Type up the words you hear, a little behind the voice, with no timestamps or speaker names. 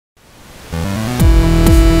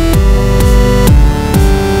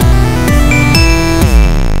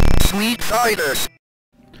Fighters!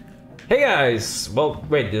 Hey guys! Well,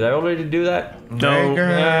 wait, did I already do that? No.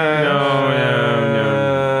 No.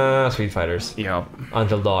 Swede Fighters. Yep.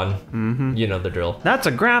 Until dawn. You know the drill. That's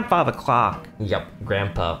a grandfather clock. Yep.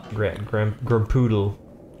 Grandpa. Grumpoodle.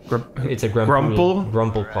 It's a Grumple?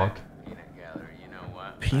 Grumple clock.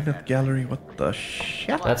 Peanut gallery, what the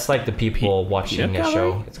shit? That's like the people watching Peanut a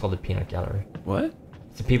show. gallery? It's called the peanut gallery. What?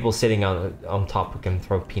 It's the people sitting on top who can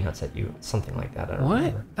throw peanuts at you. Something like that. I don't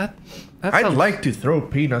remember. That I'd sounds... like to throw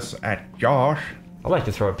peanuts at Josh. I'd like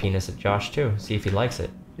to throw a penis at Josh too. See if he likes it.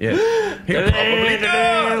 Yeah. He probably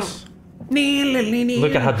does!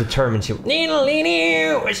 Look at how determined she. It's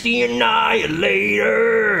the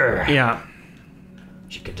Annihilator. Yeah.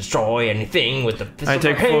 She can destroy anything with the fist I of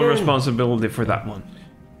take her full hand. responsibility for that one.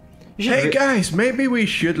 Hey guys, maybe we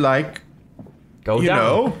should Go you down.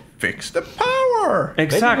 know, fix the power.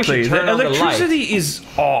 Exactly. turn The on the electricity is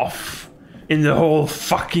off in the whole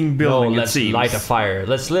fucking No, building, it let's seems. light a fire.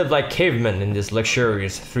 Let's live like cavemen in this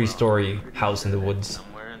luxurious 3-story house in the woods.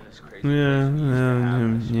 Yeah.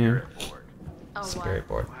 Spirit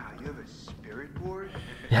board. Wow, you have a spirit board?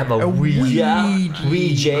 You have a Ouija.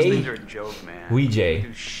 Ouija.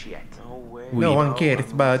 Do shit. No way. No one cares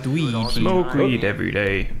about weed. Smoke weed every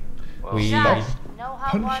day. Ouija.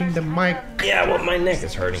 Punching the mic. Yeah, well, my neck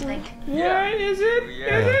is hurting. Yeah. Is it?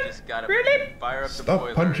 Yeah. Just gotta fire up the Stop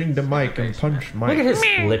boiler. punching the mic and punch Look at Mike. his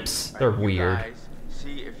lips. They're weird. Guys,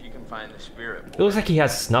 see if you can find the spirit It looks like he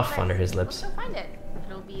has snuff under his lips. Go find it.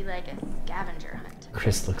 It'll be like a scavenger hunt.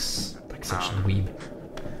 Chris looks like such a dweeb.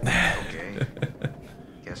 Okay.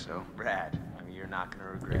 Guess so. Brad, I mean, you're not gonna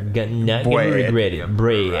regret it. Not gonna Bread. regret it. Right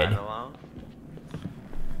Bread. along?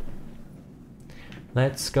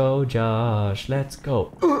 Let's go, Josh. Let's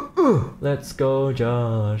go. Let's go,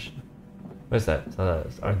 Josh. What's that?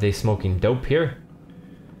 Are they smoking dope here?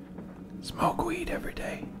 Smoke weed every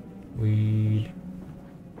day. Weed.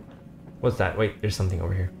 What's that? Wait, there's something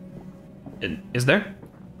over here. Is there?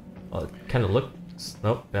 Well, it kind of looks.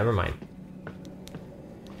 Nope, never mind.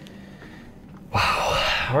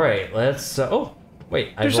 Wow. All right, let's. Oh,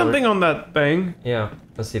 wait. There's something on that thing. Yeah.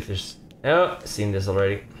 Let's see if there's. Oh, I've seen this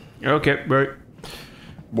already. Okay, right.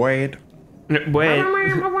 Wait. Wait.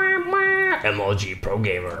 MLG Pro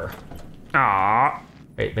Gamer. Ah.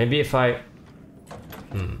 Wait, maybe if I.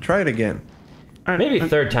 Try it again. Maybe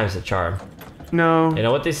third time's the charm. No. You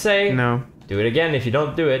know what they say? No. Do it again if you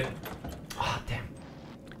don't do it. Oh, damn.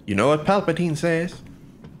 You know what Palpatine says?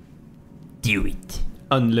 Do it.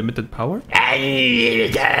 Unlimited power?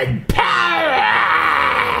 Unlimited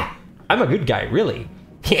power! I'm a good guy, really.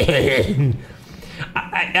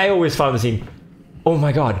 I always found the scene. Oh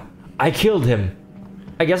my god, I killed him.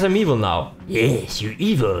 I guess I'm evil now. Yes, you're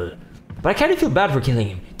evil. But I kind of feel bad for killing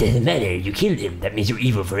him. Doesn't matter, you killed him. That means you're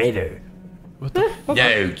evil forever. What the fuck? No,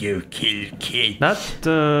 you killed kid. That,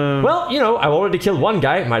 Well, you know, I've already killed one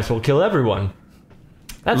guy. Might as well kill everyone.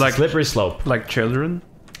 That's Like- a slippery slope. like children?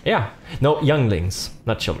 Yeah. No, younglings,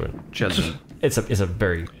 not children. Children. It's a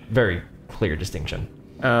very, very clear distinction.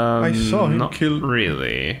 I saw him not kill-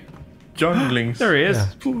 really. Junglings. There he is.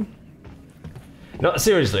 Yeah. No,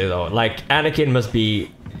 seriously though, like Anakin must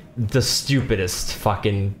be the stupidest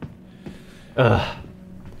fucking. Ugh.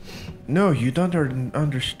 No, you don't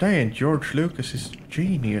understand. George Lucas is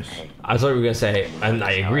genius. I thought you were gonna say, and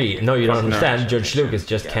I agree. No, you don't understand. George Lucas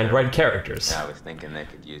just can't write characters. I was thinking they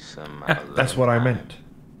could use some. That's what I meant.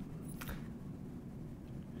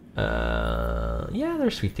 Yeah,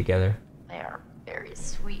 they're sweet together. They are very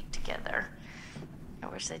sweet together. I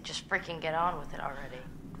wish they'd just freaking get on with it already.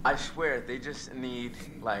 I swear, they just need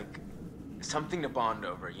like something to bond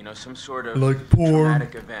over. You know, some sort of Like porn.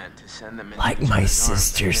 traumatic event to send them. Like into each my other's arms.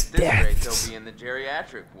 sister's And at this rate, deaths. they'll be in the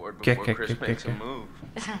geriatric ward Okay, before okay, Chris okay, makes a okay. move.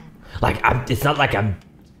 Like, it's not like I'm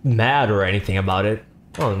mad or anything about it.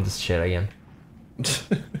 Oh, and this shit again.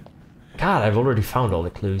 God, I've already found all the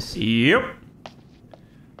clues. Yep.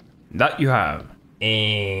 That you have.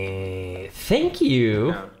 Thank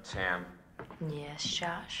you. No, Sam, Yes,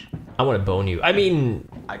 Josh. I want to bone you. I mean,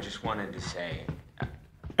 I just wanted to say,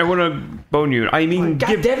 I wanna bone you. I mean,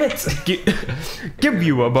 God damn it! give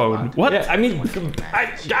you a bone. What? Yeah, I mean, I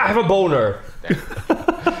have a boner. you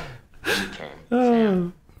came,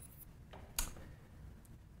 Sam.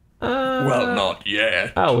 Well, not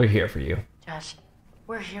yet. Oh, we're here for you. Josh,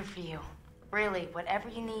 we're here for you. Really, whatever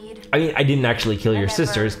you need. I mean, I didn't actually kill your Whatever.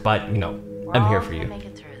 sisters, but you know, We're I'm all here for gonna you. make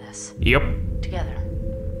it through this Yep. together.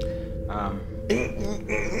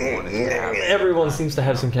 Everyone seems to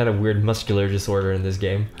have some kind of weird muscular disorder in this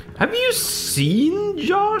game. Have you seen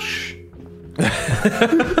Josh?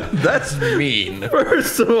 That's mean.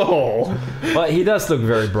 First of all. Well, he does look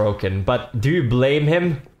very broken, but do you blame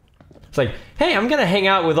him? It's like, hey, I'm gonna hang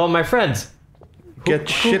out with all my friends. Get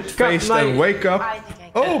shit-faced my- and wake up. I think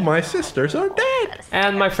I Oh, could. my sisters are dead.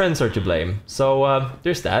 And my friends are to blame. So,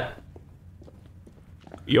 there's that.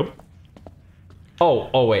 Yup.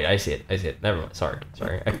 Oh, wait, I see it. Never mind. Sorry.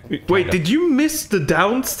 Wait, did you miss the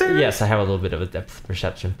downstairs? Yes, I have a little bit of a depth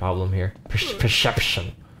perception problem here.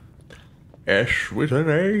 Perception. S with an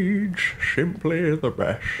age, simply the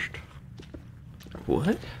best.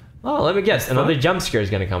 What? Oh, let me guess. Another jump scare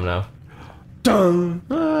is gonna come now. Dun.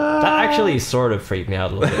 That actually sort of freaked me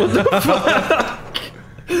out a little bit.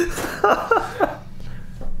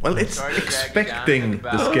 Well, it's Sorry, Jack, expecting down in the the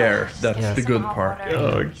back. scare. That's Yes. the good Hot part. water.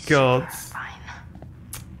 Oh god. Fine.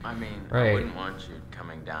 I mean, Right. I wouldn't want you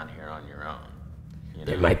coming down here on your own. You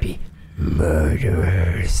There know? might be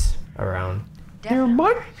murderers around. Definitely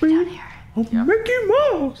might be. down here. Mickey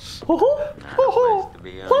Mouse. Not a place to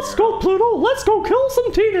be on Let's your go, own. Pluto. Let's go kill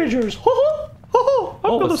some teenagers. I'm Oh,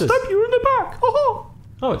 gonna what's this? stab you in the back. Oh,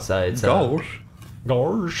 it's Goals.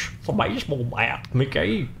 Gosh, it's a baseball bat,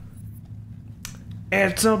 Mickey.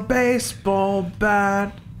 It's a baseball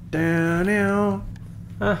bat. Down now.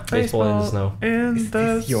 Baseball in the snow. In the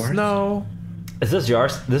this yours? snow. Is this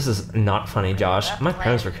yours? This is not funny, Josh. Left My leg,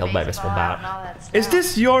 parents were killed by a baseball baseball and bat. all that Is stuff.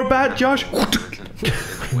 this your bat, Josh?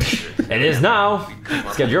 It is now.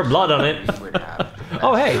 It's got your blood on it.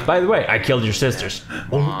 Oh, hey, by the way, I killed your sisters.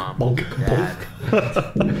 Wouldn't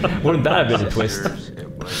that have been a twist?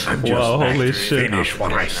 I'm Wow, holy shit. finish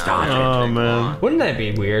what I started. Oh man. Wouldn't that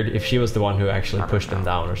be weird if she was the one who actually pushed them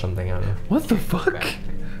down or something? I don't know. What the fuck?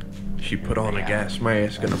 She put on a gas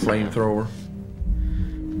mask and a flamethrower.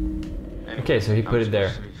 Okay, so he put it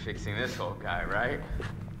there. To be fixing this whole guy, right?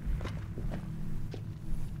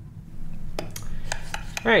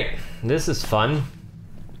 Alright, this is fun.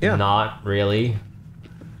 Yeah. Not really.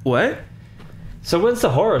 What? So when's the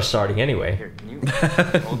horror starting anyway? Here, can you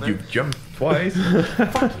hold You it? jumped twice.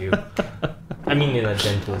 Fuck you. I mean in a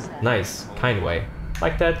gentle, nice, kind way.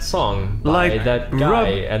 Like that song by Like that guy rub-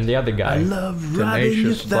 and the other guy. love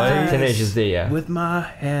Tenacious D. Tenacious D, yeah. With my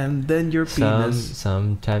hand, then your penis.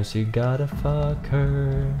 Sometimes you gotta fuck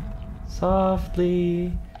her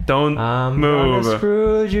softly. Don't I'm move. gonna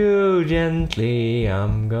screw you gently.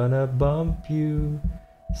 I'm gonna bump you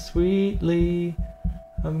sweetly.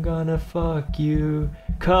 I'm gonna fuck you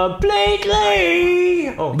completely.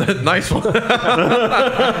 Oh, Nice one.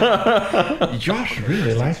 Josh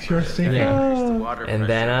really likes your singing. yeah. Increase the water And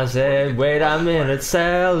then I pressure. said, wait a minute,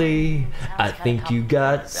 Sally. I think you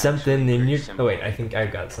got something in your. Oh wait, I think I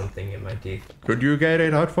got something in my teeth. Could you get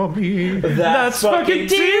it out for me? That's fucking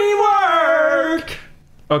teamwork.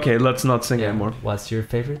 Okay, let's not sing Yeah. anymore. What's your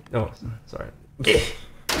favorite? Oh, sorry.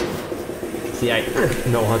 See, I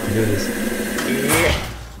know how to do this.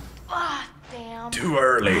 Ah, damn. Too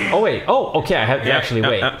early. Oh wait. Oh, okay. I have to Yeah, actually yeah,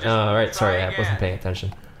 wait. yeah. Right. Sorry, I wasn't paying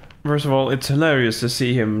attention. First of all, it's hilarious to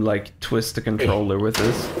see him like twist the controller with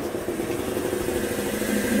this.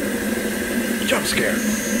 Jump scare.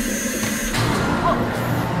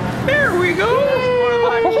 There we go.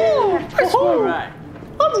 All right.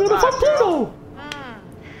 I'm gonna fuck Pluto.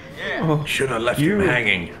 Yeah. Should have left You- him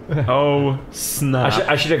hanging. Oh snap!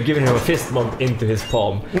 I should have given him a fist bump into his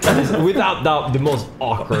palm. That is without doubt the most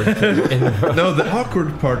awkward thing in the world. No, the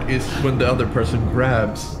awkward part is when the other person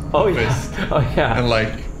grabs Oh the yeah. fist Oh yeah. and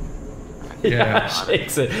like, yeah.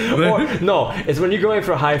 Shakes it. Or no, it's when you go in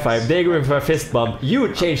for a high five, they go in for a fist bump,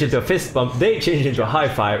 you change it to a fist bump, they change it into a high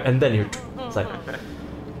five, and then you. It's like,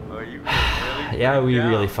 Oh, you really yeah, we Yeah.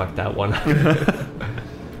 really fucked that one.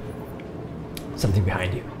 Something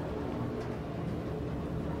behind you.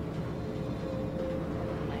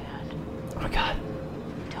 Oh my god.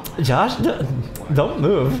 Josh, don't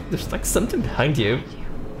move. There's like something behind you.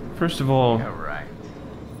 First of all, Yeah, right.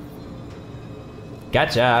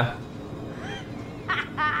 Gotcha.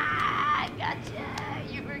 Gotcha.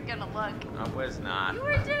 You were gonna look. I was not. You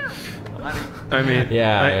were too. Honey, I mean,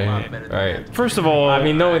 Yeah. better than Right. first of all, I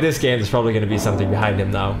mean, knowing this game, there's probably gonna be something behind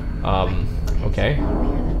him now. Okay. You hear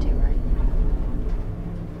that too, right?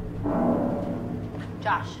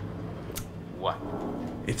 Josh. what?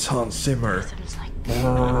 It's Hans Zimmer. Something's like.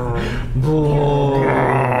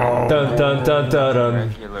 Dun dun dun dun dun.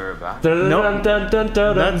 Regular about. Dun, No, dun, dun, dun,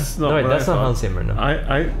 dun, that's not No, wait, what that's I not thought. Hans Zimmer, no.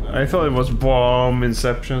 I thought it was Bomb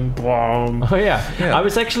Inception. Bomb. Oh yeah. Yeah. I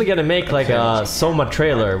was actually gonna make like a Soma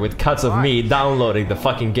trailer with cuts of me downloading the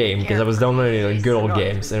fucking game because I was downloading the good old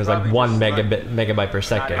games and it was like 1 megabyte per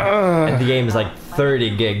second, and the game is like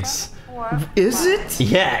 30 gigs. Is it?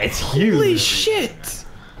 Yeah, it's huge. Holy shit!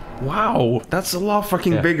 Wow, that's a lot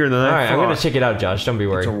fucking Yeah. bigger than I Alright, thought. I'm gonna check it out, Josh. Don't be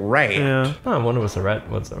It's worried. a rat. Yeah. Oh, I wonder what's the rat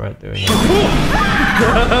doing.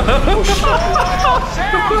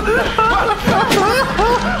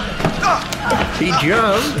 He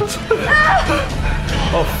jumped.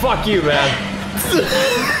 Oh, fuck you, man.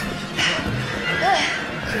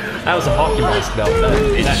 That was a hockey mask, though.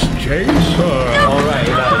 It's Jason. Alright,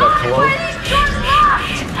 that cloak.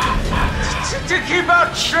 To keep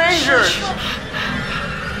out strangers.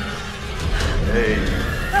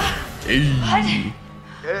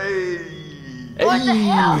 What the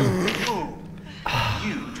hell?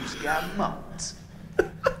 You just got mugged.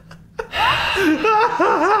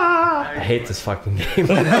 I hate this fucking game.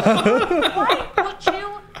 Why would you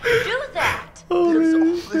do that? There's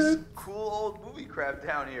all this cool old movie crap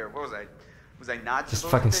down here. What was I? Was I not Just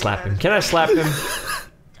supposed fucking to take slap him. that? Can I slap him?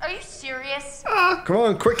 Are you serious? Come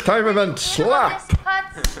on, quick time event, slap. This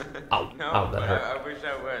putz? Ow, No, ow, that hurt. I wish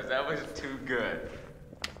I was. That was too good.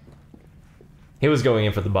 He was going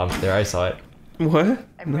in for the bump there, I saw it. What?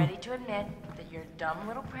 I'm ready to admit that your dumb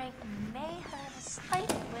little prank may have a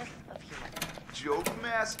slight whiff of humor. Joke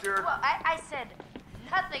master. Well, I said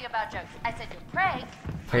nothing about jokes. I said your prank.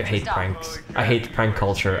 I hate Stop. pranks. I hate prank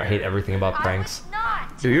culture. I hate everything about pranks. I was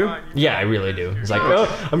not. Do you? Yeah, I really do. It's like, oh,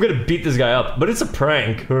 I'm gonna beat this guy up, but it's a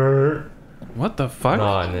prank. No, What the fuck?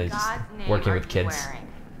 and In it's just God's name working are with you kids. wearing?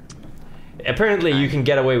 Apparently, you can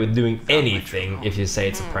get away with doing anything if you say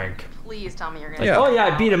it's a prank. Please tell me you're gonna. Like, oh yeah,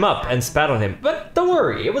 I beat him up and spat on him, but don't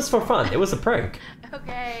worry, it was for fun. It was a prank.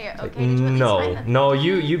 Okay. Like, Did you at least no, find the- no,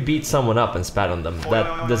 you beat someone up and spat on them.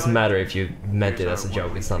 That doesn't matter if you meant it as a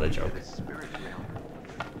joke. It's not a joke.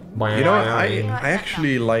 You know, I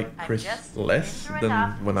actually like Chris less than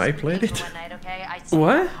when I played it.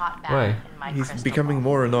 What? Why? He's becoming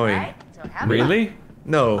more annoying. Really?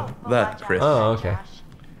 No, that Chris. Oh, okay.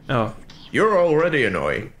 Oh. You're already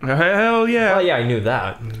annoying. Hell yeah. Oh yeah, I knew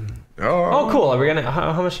that. Oh, cool. Are we gonna?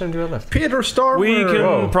 How much time do we have left? Peter Stormer. We can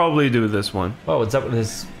Whoa. probably do this one. Oh, what's up with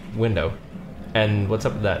this window? And what's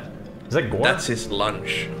up with that? Is that gore? That's his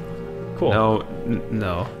lunch. cool. No,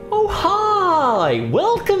 no. Oh, hi!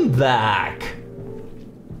 Welcome back!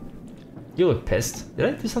 You look pissed. Did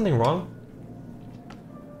I do something wrong?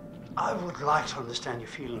 I would like to understand your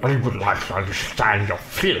feelings. I would like to understand your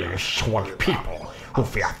feelings toward people who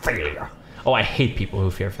fear failure. Oh, I hate people who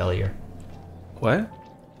fear failure. What?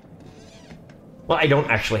 Well, I don't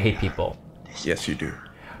actually hate people. Yes, you do.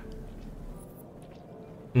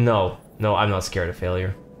 No, I'm not scared of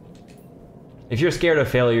failure. If you're scared of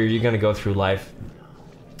failure, you're gonna go through life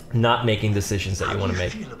not making decisions that you want to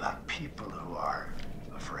make. How do you feel about people who are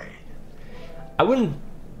afraid? I wouldn't...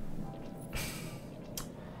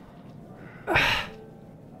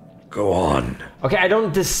 Go on. Okay, I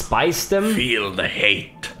don't despise them, Feel the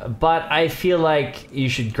hate. but I feel like you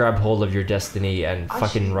should grab hold of your destiny and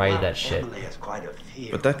fucking ride that shit. Emily has quite a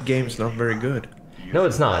fear. But that game's not very good. No,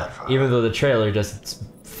 it's not. Even though the trailer does its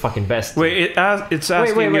fucking best. Wait, it's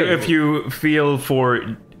asking wait. you if you feel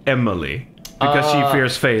for Emily because she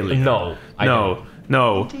fears failure. No, I don't.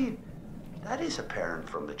 No. Indeed, that is apparent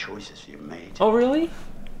from the choices you made. Oh, really?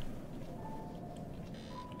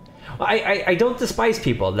 I don't despise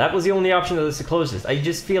people. That was the only option that was the closest. I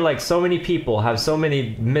just feel like so many people have so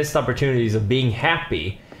many missed opportunities of being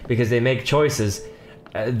happy because they make choices,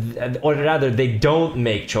 or rather, they don't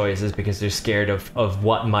make choices because they're scared of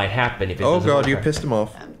what might happen if it Oh doesn't god, work you out. pissed him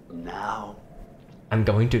off. And now, I'm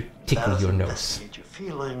going to let tickle us your nose. investigate your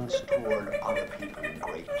feelings toward other people in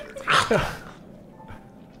greater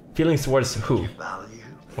Feelings towards who? value.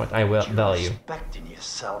 What I will You value. respect in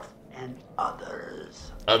yourself and others.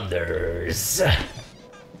 Others.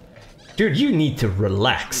 Dude, you need to Would you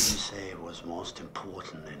relax. say was most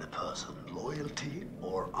important in a person, loyalty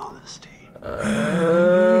or honesty?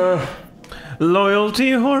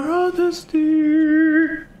 Loyalty or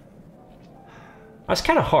honesty? That's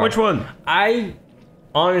kind of hard. Which one? I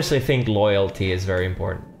honestly think loyalty is very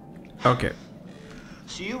important. Okay.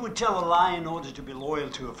 So you would tell a lie in order to be loyal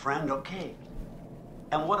to a friend, okay?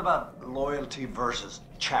 And what about loyalty versus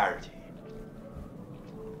charity?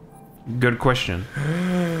 Good question.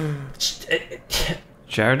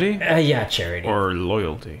 Charity Yeah, charity. or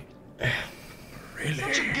loyalty?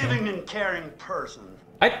 Such a giving and caring person.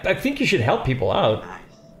 I think you should help people out. Nice.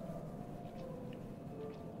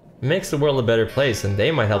 It makes the world a better place, and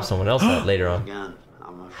they might help someone else out later on. Again,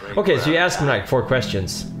 I'm afraid. Okay, so you asked me like 4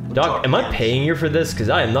 questions. Doc, am I paying you for this? Because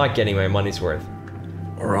I am not getting my money's worth.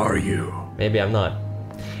 Or are you? Maybe I'm not.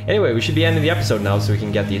 Anyway, we should be ending the episode now so we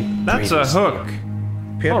can get the... That's a hook.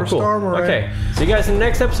 Peter Oh, cool. Stormer. Okay, see you guys in the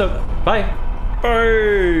next episode. Bye.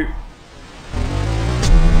 Bye.